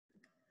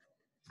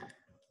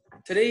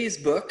Today's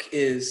book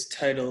is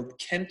titled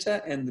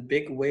Kenta and the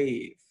Big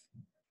Wave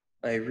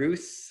by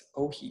Ruth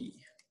Ohi.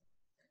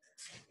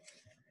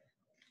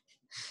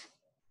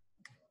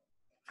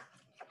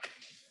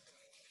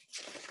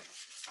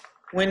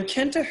 When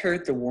Kenta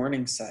heard the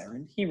warning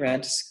siren, he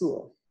ran to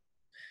school.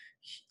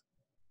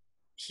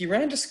 He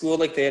ran to school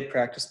like they had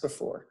practiced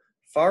before,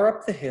 far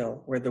up the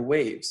hill where the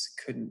waves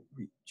couldn't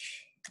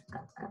reach.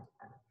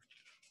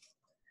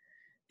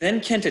 Then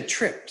Kenta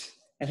tripped,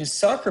 and his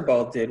soccer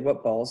ball did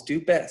what balls do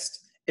best.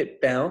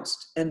 It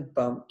bounced and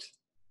bumped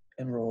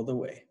and rolled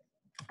away.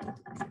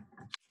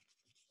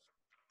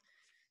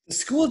 The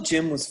school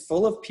gym was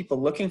full of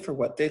people looking for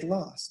what they'd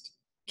lost.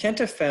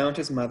 Kenta found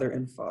his mother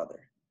and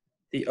father.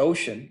 The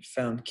ocean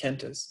found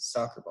Kenta's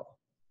soccer ball.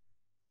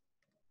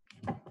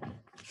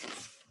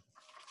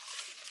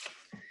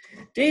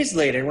 Days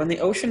later, when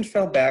the ocean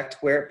fell back to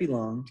where it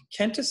belonged,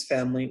 Kenta's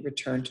family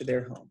returned to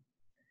their home.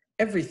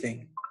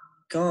 Everything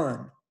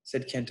gone,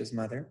 said Kenta's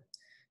mother.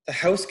 The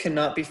house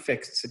cannot be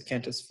fixed, said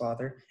Kenta's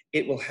father.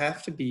 It will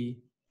have to be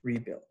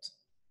rebuilt.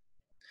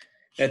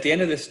 At the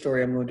end of this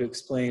story, I'm going to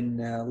explain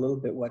a little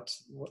bit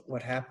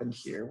what happened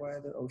here, why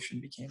the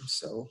ocean became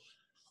so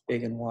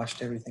big and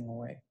washed everything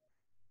away.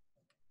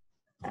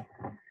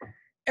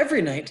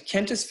 Every night,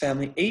 Kenta's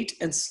family ate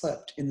and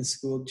slept in the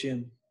school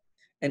gym.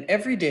 And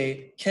every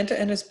day, Kenta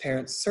and his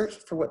parents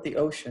searched for what the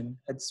ocean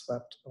had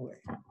swept away.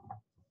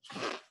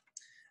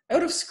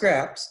 Out of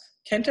scraps,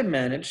 Kenta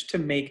managed to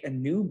make a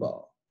new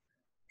ball.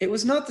 It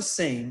was not the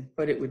same,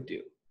 but it would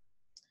do.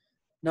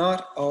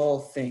 Not all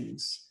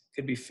things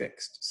could be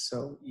fixed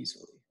so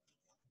easily.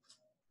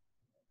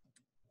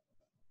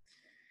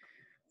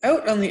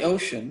 Out on the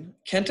ocean,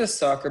 Kenta's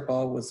soccer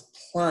ball was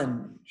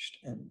plunged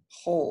and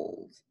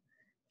pulled.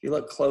 If you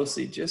look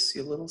closely, just see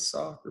a little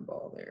soccer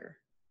ball there.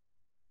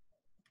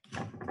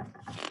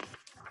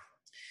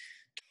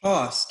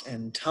 Tossed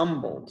and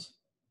tumbled.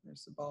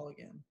 There's the ball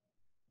again.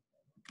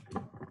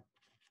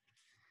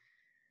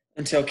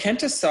 Until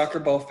Kenta's soccer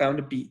ball found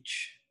a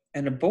beach,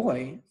 and a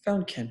boy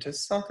found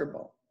Kenta's soccer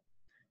ball.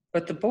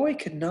 But the boy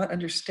could not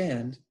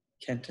understand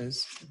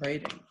Kenta's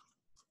writing.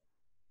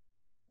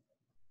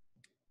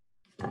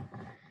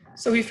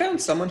 So he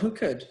found someone who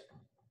could.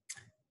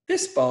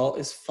 This ball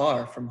is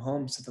far from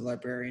home, said the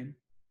librarian.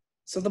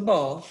 So the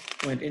ball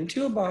went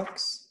into a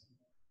box,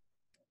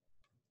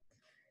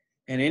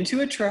 and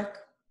into a truck,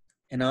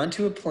 and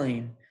onto a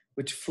plane,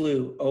 which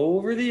flew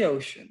over the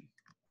ocean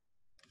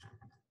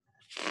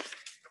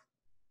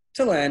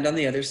to land on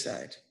the other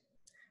side.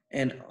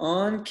 And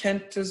on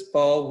Kenta's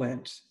ball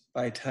went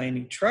by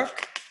tiny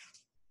truck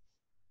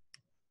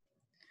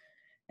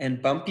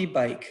and bumpy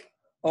bike,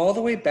 all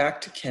the way back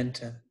to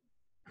Kenta,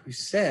 who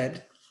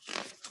said,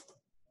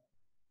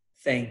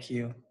 "Thank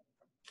you."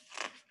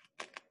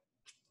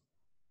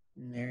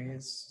 And there he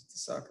is, the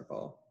soccer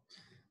ball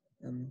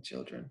and the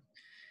children.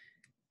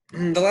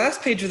 The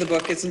last page of the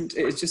book it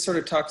just sort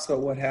of talks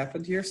about what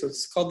happened here. So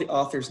it's called the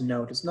author's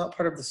note. It's not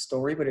part of the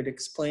story, but it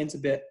explains a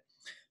bit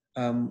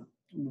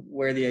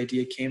where the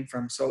idea came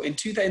from. So in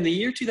the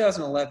year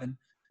 2011,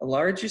 the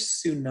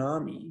largest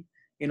tsunami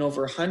in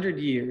over 100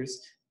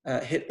 years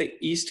hit the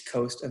east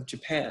coast of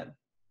Japan.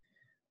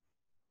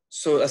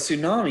 So a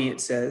tsunami, it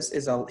says,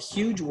 is a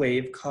huge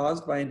wave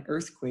caused by an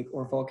earthquake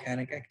or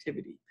volcanic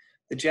activity.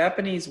 The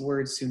Japanese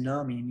word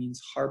tsunami means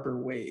harbor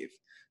wave.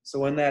 So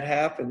when that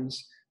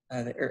happens,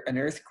 an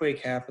earthquake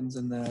happens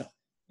in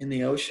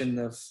the ocean,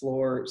 the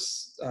floor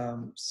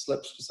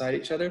slips beside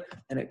each other,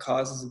 and it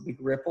causes a big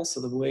ripple. So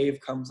the wave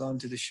comes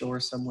onto the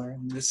shore somewhere.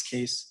 In this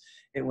case,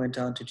 it went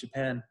on to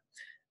Japan,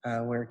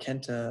 where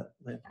Kenta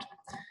lived.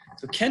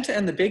 So Kenta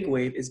and the Big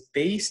Wave is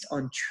based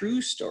on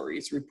true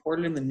stories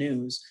reported in the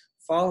news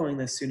following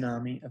the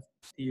tsunami of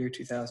the year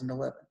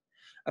 2011,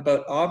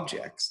 about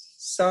objects,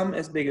 some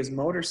as big as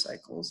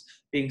motorcycles,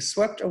 being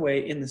swept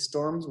away in the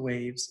storm's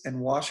waves and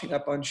washing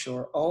up on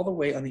shore all the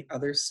way on the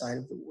other side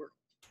of the world.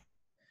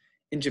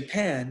 In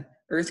Japan,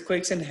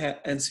 earthquakes and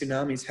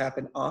tsunamis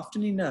happen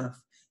often enough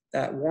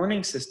that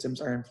warning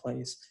systems are in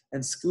place,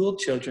 and school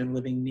children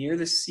living near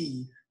the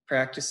sea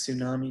practice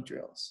tsunami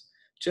drills,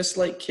 just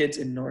like kids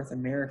in North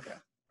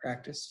America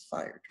practice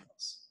fire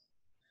drills.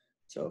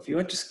 So if you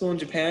went to school in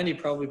Japan, you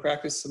probably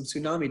practiced some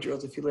tsunami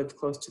drills if you lived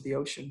close to the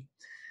ocean.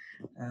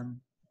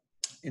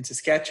 In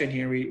Saskatchewan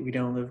here, we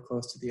don't live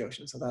close to the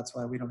ocean, so that's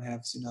why we don't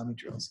have tsunami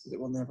drills, because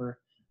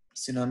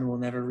tsunami will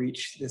never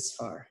reach this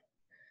far.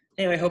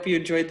 Anyway, I hope you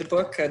enjoyed the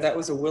book. That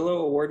was a Willow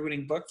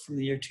award-winning book from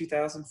the year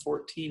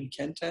 2014,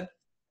 Kenta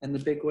and the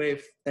Big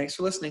Wave. Thanks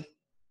for listening.